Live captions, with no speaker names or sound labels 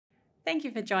Thank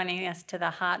you for joining us to the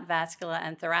Heart, Vascular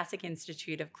and Thoracic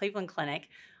Institute of Cleveland Clinic.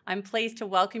 I'm pleased to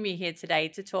welcome you here today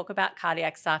to talk about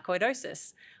cardiac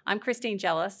sarcoidosis. I'm Christine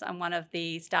Jellis. I'm one of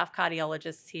the staff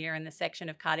cardiologists here in the section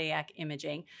of cardiac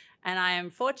imaging, and I am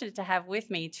fortunate to have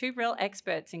with me two real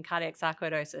experts in cardiac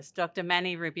sarcoidosis, Dr.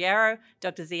 Manny Rubiero,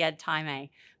 Dr. Ziad Taimeh.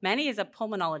 Manny is a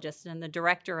pulmonologist and the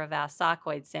director of our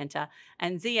Sarcoid Center,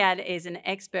 and Ziad is an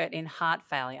expert in heart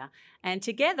failure. And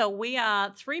together, we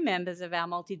are three members of our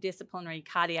multidisciplinary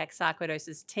cardiac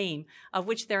sarcoidosis team, of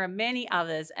which there are many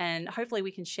others, and hopefully we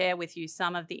can share with you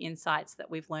some of the insights that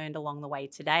we've learned along the way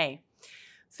today.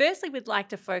 Firstly, we'd like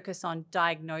to focus on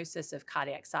diagnosis of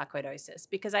cardiac sarcoidosis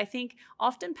because I think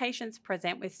often patients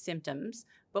present with symptoms,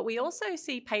 but we also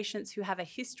see patients who have a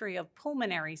history of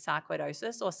pulmonary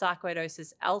sarcoidosis or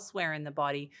sarcoidosis elsewhere in the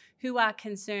body who are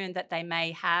concerned that they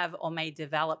may have or may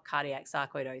develop cardiac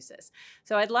sarcoidosis.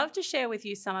 So I'd love to share with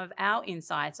you some of our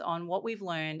insights on what we've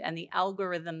learned and the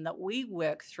algorithm that we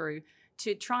work through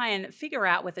to try and figure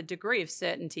out with a degree of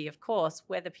certainty, of course,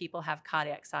 whether people have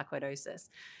cardiac sarcoidosis.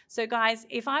 So guys,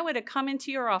 if I were to come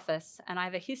into your office and I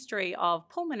have a history of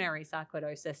pulmonary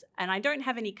sarcoidosis and I don't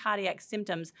have any cardiac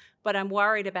symptoms, but I'm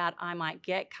worried about I might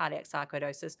get cardiac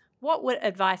sarcoidosis, what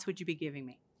advice would you be giving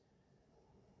me?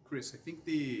 Chris, I think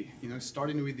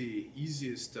starting with the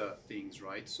easiest things,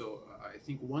 right? So I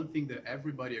think one thing that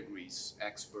everybody agrees,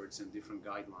 experts and different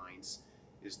guidelines,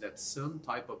 is that some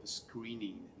type of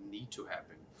screening need to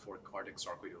happen for cardiac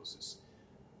sarcoidosis.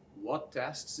 What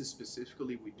tests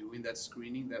specifically we do in that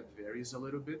screening, that varies a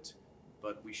little bit,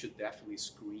 but we should definitely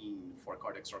screen for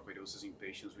cardiac sarcoidosis in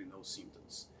patients with no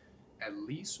symptoms. At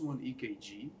least one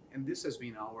EKG, and this has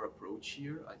been our approach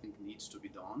here, I think needs to be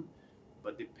done,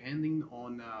 but depending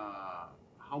on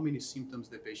how many symptoms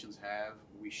the patients have,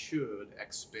 we should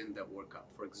expand that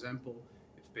workup. For example,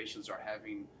 if patients are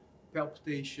having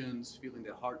palpitations, feeling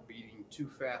the heart beating too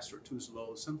fast or too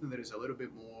slow, something that is a little bit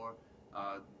more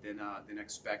than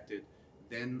expected,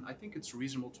 then I think it's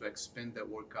reasonable to expand that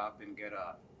workup and get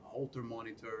a Holter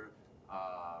monitor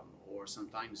or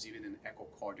sometimes even an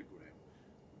echocardiogram.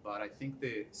 But I think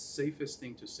the safest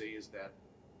thing to say is that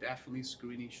definitely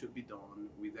screening should be done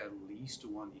with at least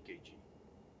one EKG.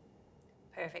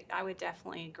 Perfect. I would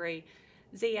definitely agree.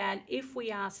 Ziad, if we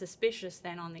are suspicious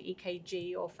then on the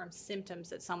EKG or from symptoms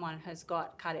that someone has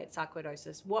got cardiac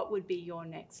sarcoidosis, what would be your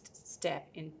next step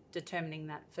in determining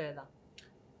that further?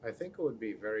 I think it would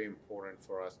be very important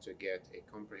for us to get a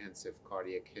comprehensive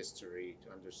cardiac history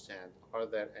to understand, are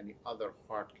there any other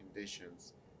heart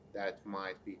conditions that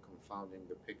might be confounding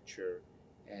the picture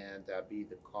and be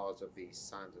the cause of these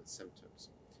signs and symptoms.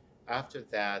 After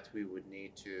that, we would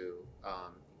need to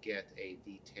get a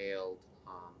detailed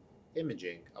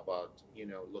imaging about,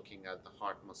 looking at the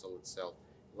heart muscle itself,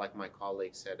 like my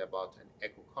colleague said about an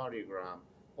echocardiogram,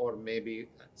 or maybe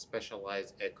a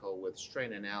specialized echo with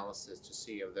strain analysis to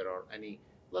see if there are any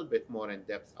little bit more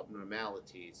in-depth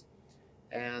abnormalities.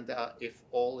 And if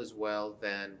all is well,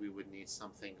 then we would need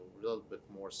something a little bit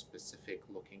more specific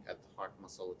looking at the heart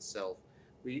muscle itself.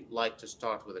 We like to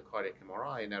start with a cardiac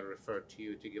MRI, and I refer to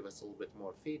you to give us a little bit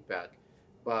more feedback.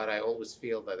 But I always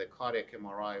feel that a cardiac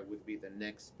MRI would be the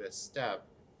next best step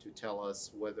to tell us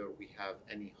whether we have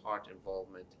any heart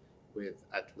involvement with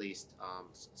at least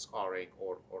scarring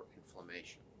or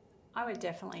inflammation. I would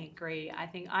definitely agree. I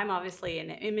think I'm obviously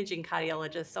an imaging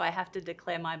cardiologist, so I have to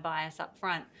declare my bias up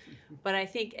front. But I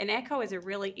think an echo is a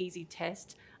really easy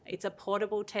test. It's a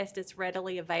portable test. It's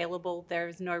readily available. There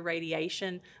is no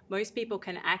radiation. Most people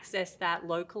can access that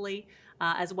locally,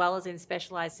 as well as in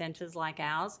specialized centers like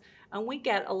ours. And we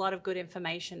get a lot of good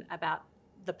information about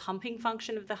the pumping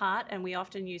function of the heart, and we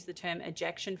often use the term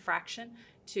ejection fraction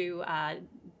to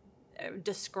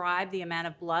describe the amount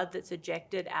of blood that's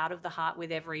ejected out of the heart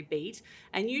with every beat.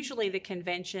 And usually the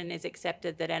convention is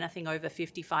accepted that anything over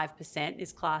 55%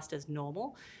 is classed as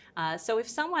normal. So if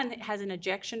someone has an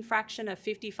ejection fraction of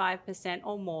 55%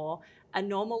 or more, a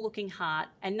normal looking heart,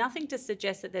 and nothing to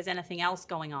suggest that there's anything else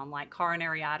going on like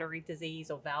coronary artery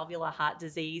disease or valvular heart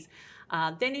disease,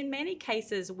 then in many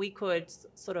cases we could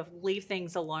sort of leave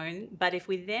things alone. But if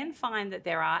we then find that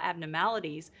there are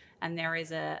abnormalities and there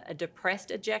is a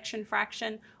depressed ejection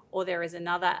fraction, or there is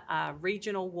another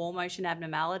regional wall motion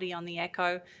abnormality on the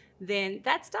echo, then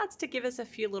that starts to give us a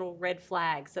few little red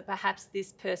flags that perhaps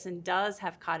this person does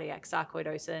have cardiac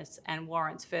sarcoidosis and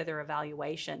warrants further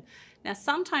evaluation. Now,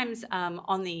 sometimes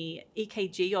on the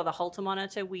EKG or the Holter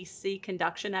monitor, we see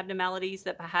conduction abnormalities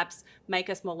that perhaps make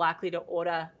us more likely to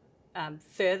order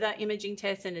further imaging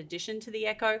tests in addition to the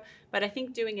echo, but I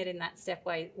think doing it in that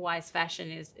stepwise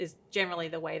fashion is generally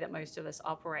the way that most of us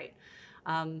operate.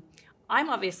 I'm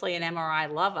obviously an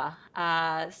MRI lover,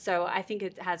 so I think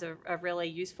it has a really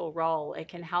useful role. It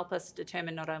can help us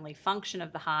determine not only function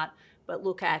of the heart, but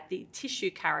look at the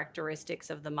tissue characteristics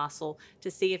of the muscle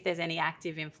to see if there's any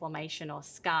active inflammation or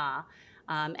scar.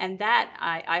 And that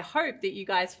I hope that you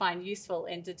guys find useful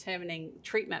in determining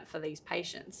treatment for these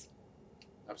patients.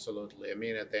 Absolutely. I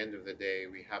mean, at the end of the day,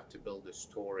 we have to build a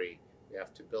story. We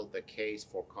have to build the case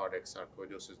for cardiac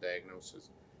sarcoidosis diagnosis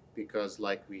because,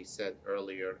 like we said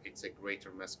earlier, it's a greater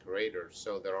masquerader.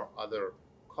 So there are other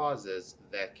causes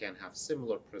that can have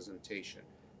similar presentation.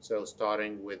 So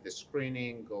starting with the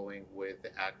screening, going with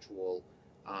the actual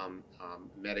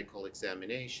medical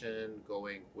examination,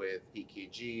 going with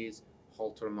EKGs,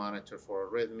 Holter monitor for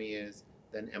arrhythmias,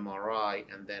 then MRI,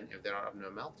 and then if there are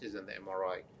abnormalities in the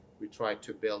MRI, we try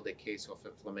to build a case of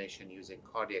inflammation using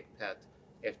cardiac PET,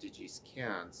 FDG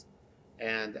scans.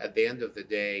 And at the end of the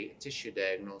day, tissue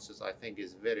diagnosis, I think,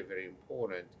 is very, very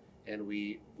important. And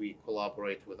we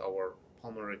collaborate with our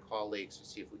pulmonary colleagues to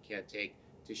see if we can take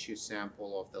tissue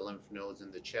sample of the lymph nodes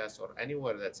in the chest or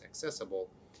anywhere that's accessible.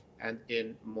 And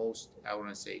in most, I want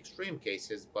to say extreme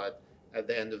cases, but at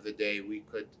the end of the day, we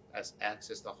could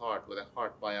access the heart with a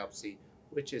heart biopsy,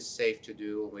 which is safe to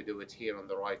do. We do it here on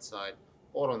the right side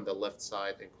or on the left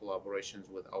side in collaborations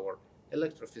with our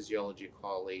electrophysiology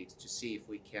colleagues to see if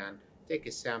we can take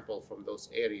a sample from those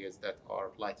areas that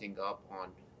are lighting up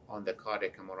on the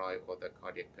cardiac MRI or the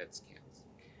cardiac PET scans.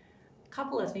 A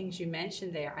couple of things you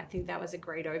mentioned there, I think that was a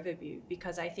great overview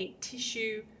because I think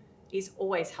tissue is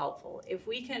always helpful. If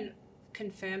we can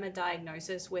confirm a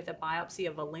diagnosis with a biopsy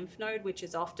of a lymph node, which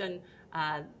is often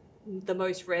the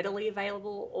most readily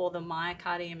available, or the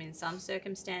myocardium in some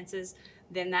circumstances,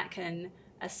 then that can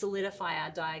solidify our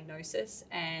diagnosis,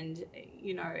 and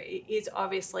it is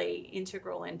obviously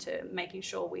integral into making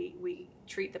sure we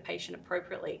treat the patient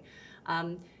appropriately.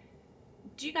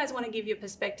 Do you guys want to give your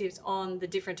perspectives on the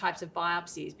different types of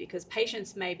biopsies? Because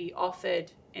patients may be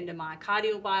offered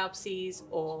endomyocardial biopsies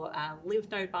or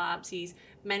lymph node biopsies.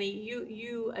 Many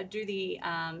you do the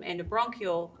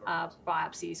endobronchial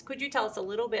biopsies. Could you tell us a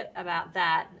little bit about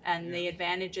that and the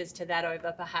advantages to that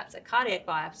over perhaps a cardiac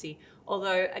biopsy?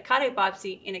 Although a cardiac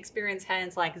biopsy in experienced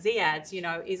hands like Ziad's,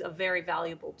 is a very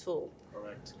valuable tool.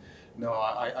 Correct. No,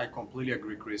 I completely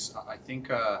agree, Chris. I think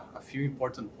a few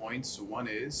important points. One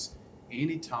is,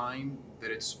 anytime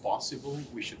that it's possible,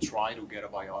 we should try to get a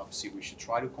biopsy. We should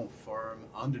try to confirm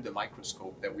under the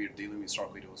microscope that we are dealing with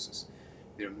sarcoidosis.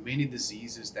 There are many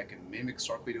diseases that can mimic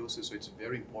sarcoidosis, so it's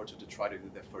very important to try to do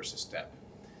the first step.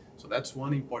 So that's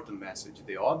one important message.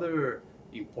 The other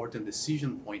important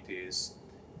decision point is,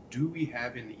 do we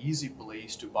have an easy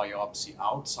place to biopsy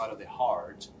outside of the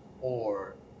heart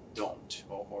or don't?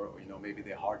 Or maybe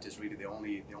the heart is really the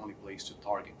only place to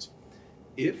target.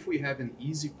 If we have an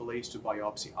easy place to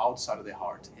biopsy outside of the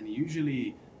heart, and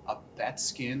usually a PET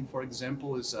scan, for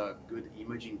example, is a good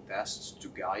imaging test to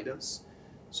guide us.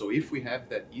 So if we have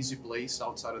that easy place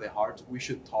outside of the heart, we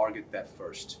should target that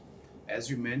first. As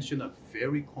you mentioned, a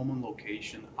very common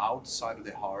location outside of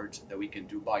the heart that we can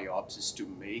do biopsies to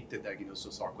make the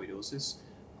diagnosis of sarcoidosis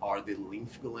are the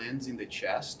lymph glands in the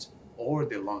chest or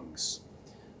the lungs.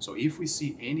 So if we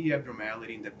see any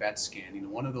abnormality in the PET scan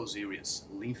in one of those areas,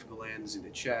 lymph glands in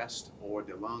the chest or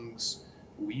the lungs,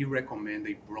 we recommend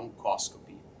a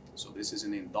bronchoscopy. So this is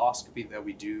an endoscopy that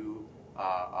we do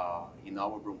in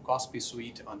our bronchoscopy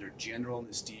suite under general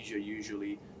anesthesia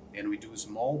usually, and we do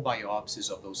small biopsies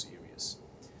of those areas.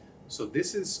 So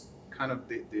this is kind of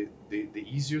the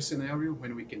easier scenario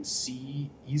when we can see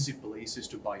easy places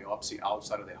to biopsy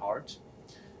outside of the heart.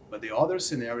 But the other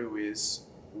scenario is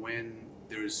when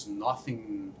there's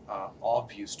nothing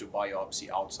obvious to biopsy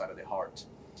outside of the heart.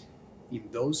 In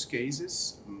those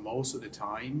cases, most of the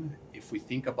time, if we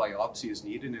think a biopsy is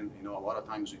needed, and a lot of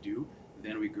times we do,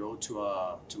 then we go to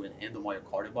an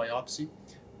endomyocardial biopsy.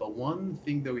 But one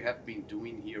thing that we have been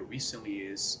doing here recently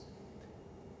is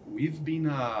we've been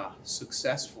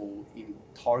successful in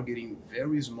targeting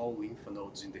very small lymph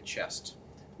nodes in the chest,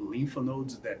 lymph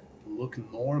nodes that look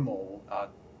normal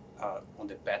on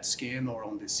the PET scan or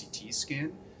on the CT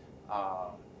scan,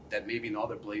 that maybe in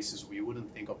other places we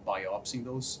wouldn't think of biopsying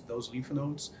those lymph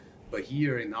nodes. But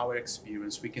here in our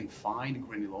experience, we can find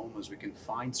granulomas, we can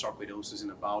find sarcoidosis in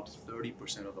about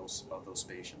 30% of those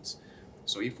patients.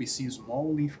 So if we see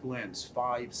small lymph glands,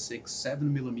 5, 6,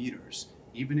 7 millimeters,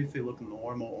 even if they look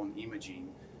normal on imaging,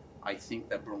 I think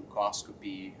that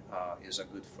bronchoscopy is a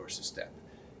good first step.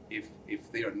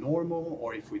 If they are normal,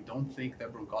 or if we don't think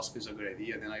that bronchoscopy is a good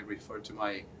idea, then I refer to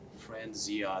my friend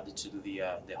Ziad to do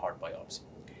the heart biopsy.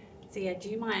 Ziad, do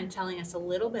you mind telling us a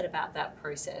little bit about that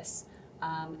process?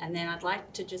 And then I'd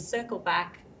like to just circle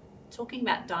back talking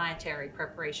about dietary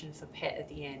preparation for PET at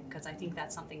the end, because I think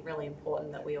that's something really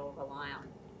important that we all rely on.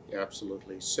 Yeah,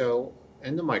 absolutely. So,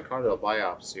 endomyocardial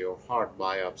biopsy or heart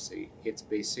biopsy, it's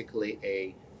basically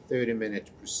a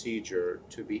 30-minute procedure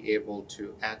to be able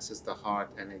to access the heart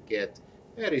and get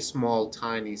very small,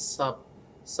 tiny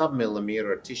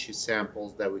sub-millimeter tissue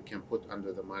samples that we can put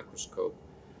under the microscope.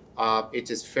 It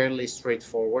is fairly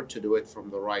straightforward to do it from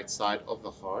the right side of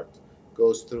the heart,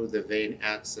 goes through the vein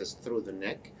access through the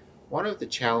neck. One of the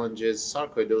challenges,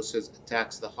 sarcoidosis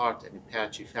attacks the heart in a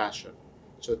patchy fashion.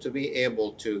 So to be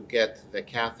able to get the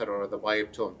catheter or the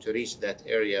bioptome to reach that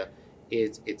area,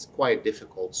 it's quite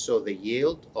difficult. So the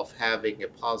yield of having a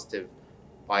positive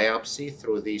biopsy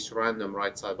through these random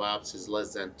right side biopsies is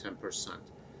less than 10%.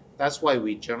 That's why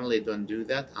we generally don't do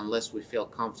that unless we feel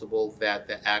comfortable that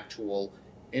the actual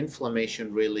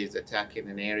inflammation really is attacking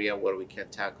an area where we can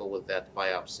tackle with that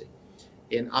biopsy.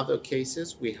 In other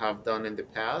cases we have done in the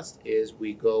past is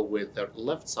we go with the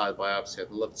left side biopsy at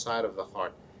the left side of the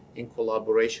heart. In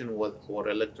collaboration with our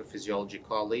electrophysiology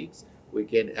colleagues, we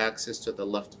gain access to the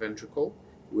left ventricle.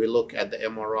 We look at the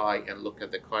MRI and look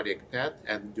at the cardiac PET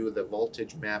and do the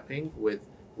voltage mapping with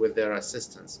their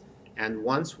assistance. And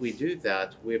once we do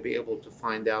that, we'll be able to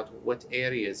find out what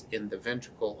areas in the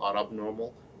ventricle are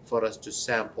abnormal for us to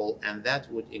sample, and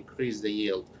that would increase the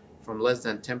yield from less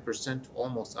than 10% to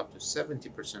almost up to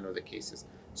 70% of the cases.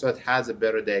 So it has a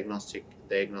better diagnostic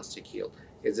yield.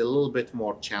 It's a little bit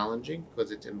more challenging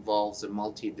because it involves a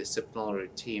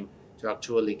multidisciplinary team to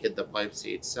actually get the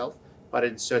biopsy itself, but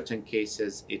in certain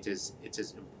cases it is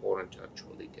important to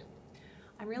actually get.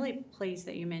 I'm really pleased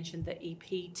that you mentioned the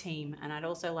EP team, and I'd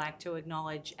also like to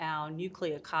acknowledge our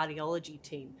nuclear cardiology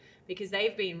team, because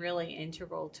they've been really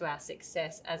integral to our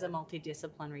success as a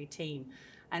multidisciplinary team.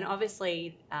 And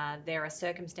obviously, there are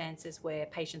circumstances where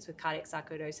patients with cardiac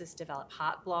sarcoidosis develop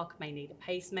heart block, may need a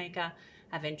pacemaker,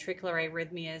 have ventricular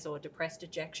arrhythmias or depressed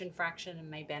ejection fraction, and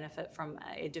may benefit from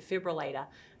a defibrillator.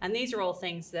 And these are all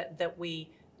things that we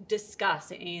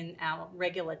discuss in our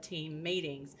regular team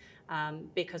meetings,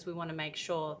 because we want to make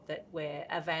sure that we're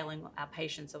availing our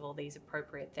patients of all these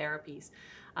appropriate therapies.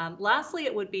 Lastly,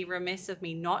 it would be remiss of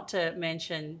me not to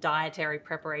mention dietary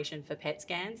preparation for PET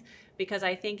scans, because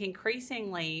I think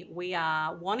increasingly we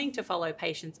are wanting to follow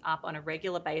patients up on a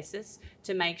regular basis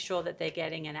to make sure that they're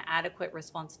getting an adequate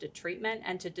response to treatment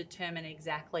and to determine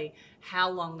exactly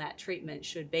how long that treatment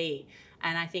should be.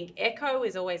 And I think echo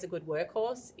is always a good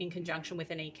workhorse in conjunction with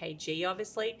an EKG,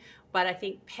 obviously, but I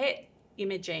think PET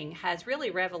imaging has really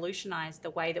revolutionized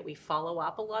the way that we follow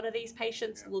up a lot of these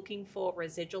patients looking for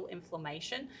residual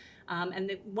inflammation.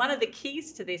 And one of the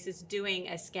keys to this is doing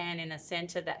a scan in a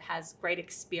center that has great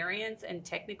experience and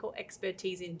technical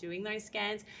expertise in doing those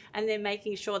scans, and then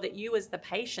making sure that you as the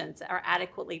patients are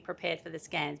adequately prepared for the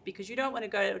scans, because you don't want to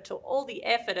go to all the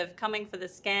effort of coming for the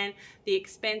scan, the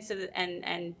expense of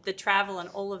and the travel and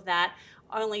all of that,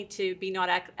 only to be not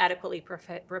adequately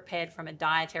prepared from a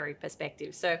dietary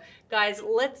perspective. So guys,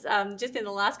 let's just in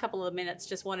the last couple of minutes,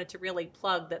 just wanted to really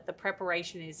plug that the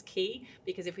preparation is key,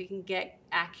 because if we can get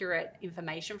accurate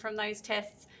information from those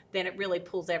tests, then it really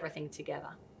pulls everything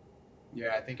together. Yeah,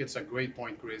 I think it's a great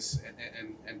point, Chris.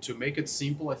 And to make it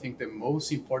simple, I think the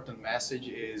most important message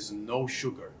is no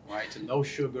sugar, right? No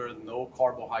sugar, no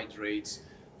carbohydrates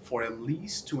for at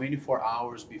least 24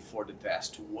 hours before the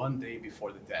test, 1 day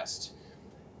before the test.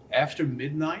 After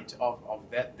midnight of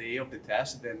that day of the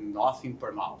test, then nothing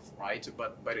per mouth, right?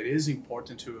 But it is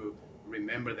important to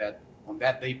remember that on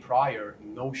that day prior,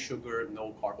 no sugar,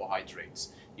 no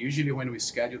carbohydrates. Usually when we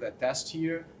schedule that test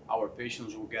here, our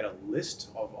patients will get a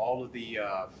list of all of the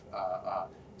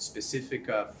specific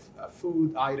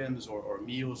food items or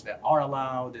meals that are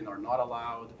allowed and are not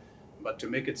allowed. But to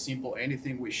make it simple,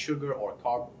 anything with sugar or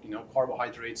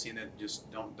carbohydrates in it, just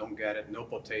don't get it. No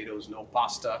potatoes, no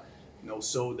pasta, no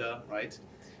soda, right?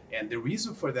 And the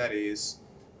reason for that is,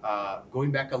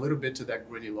 going back a little bit to that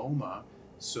granuloma,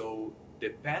 so the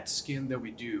PET scan that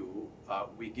we do,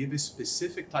 we give a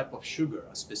specific type of sugar,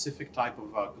 a specific type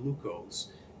of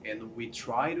glucose, and we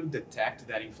try to detect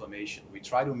that inflammation. We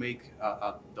try to make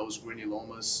those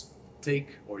granulomas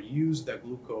take or use the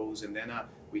glucose, and then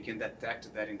we can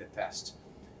detect that in the test.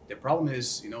 The problem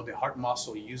is, the heart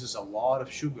muscle uses a lot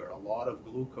of sugar, a lot of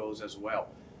glucose as well.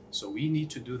 So we need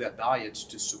to do that diet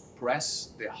to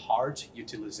suppress the heart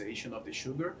utilization of the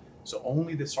sugar. So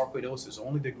only the sarcoidosis,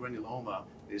 only the granuloma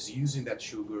is using that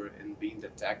sugar and being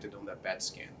detected on that PET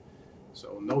scan.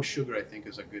 So no sugar, I think,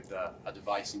 is a good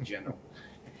advice in general.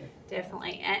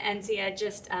 Definitely. And Zia,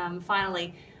 just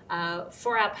finally,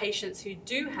 for our patients who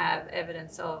do have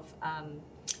evidence of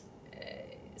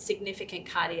significant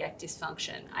cardiac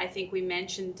dysfunction. I think we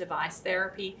mentioned device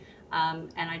therapy,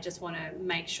 and I just want to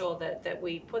make sure that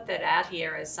we put that out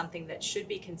here as something that should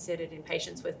be considered in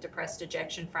patients with depressed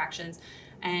ejection fractions,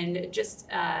 and just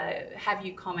have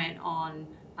you comment on,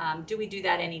 do we do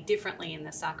that any differently in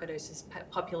the sarcoidosis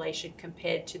population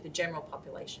compared to the general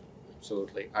population?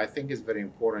 Absolutely. I think it's very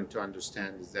important to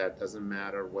understand is that it doesn't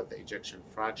matter what the ejection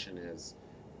fraction is,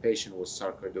 patient with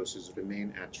sarcoidosis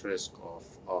remain at risk of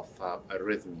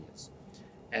arrhythmias.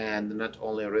 And not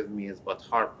only arrhythmias, but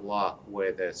heart block,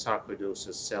 where the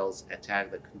sarcoidosis cells attack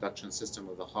the conduction system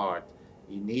of the heart,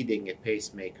 you needing a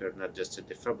pacemaker, not just a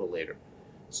defibrillator.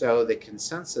 So the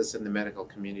consensus in the medical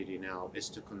community now is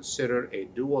to consider a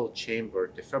dual chamber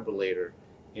defibrillator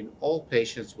in all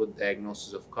patients with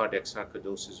diagnosis of cardiac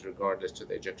sarcoidosis, regardless to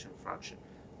the ejection fraction.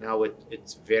 Now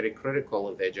it's very critical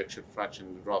if the ejection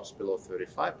fraction drops below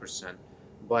 35%,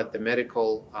 but the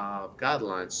medical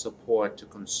guidelines support to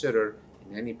consider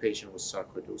in any patient with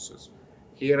sarcoidosis.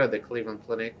 Here at the Cleveland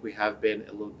Clinic, we have been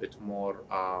a little bit more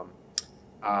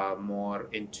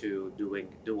into doing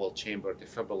dual chamber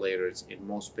defibrillators in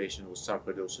most patients with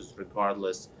sarcoidosis,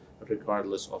 regardless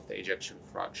of the ejection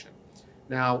fraction.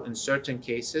 Now, in certain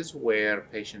cases where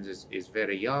patient is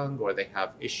very young or they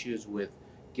have issues with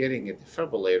getting a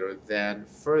defibrillator, then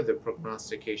further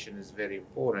prognostication is very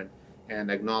important,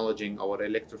 and acknowledging our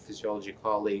electrophysiology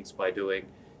colleagues by doing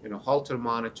Holter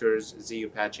monitors, ZU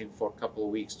patching for a couple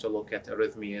of weeks to look at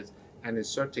arrhythmias, and in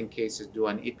certain cases do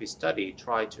an EP study,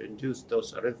 try to induce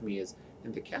those arrhythmias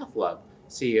in the cath lab,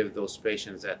 see if those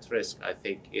patients at risk, I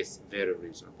think is very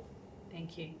reasonable.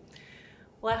 Thank you.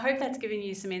 Well, I hope that's given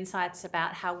you some insights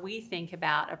about how we think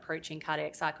about approaching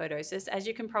cardiac sarcoidosis. As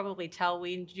you can probably tell,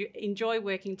 we enjoy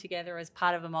working together as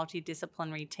part of a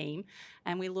multidisciplinary team,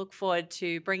 and we look forward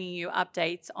to bringing you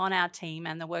updates on our team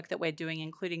and the work that we're doing,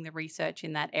 including the research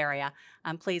in that area.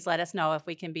 Please let us know if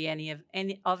we can be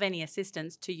of any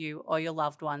assistance to you or your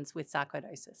loved ones with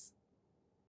sarcoidosis.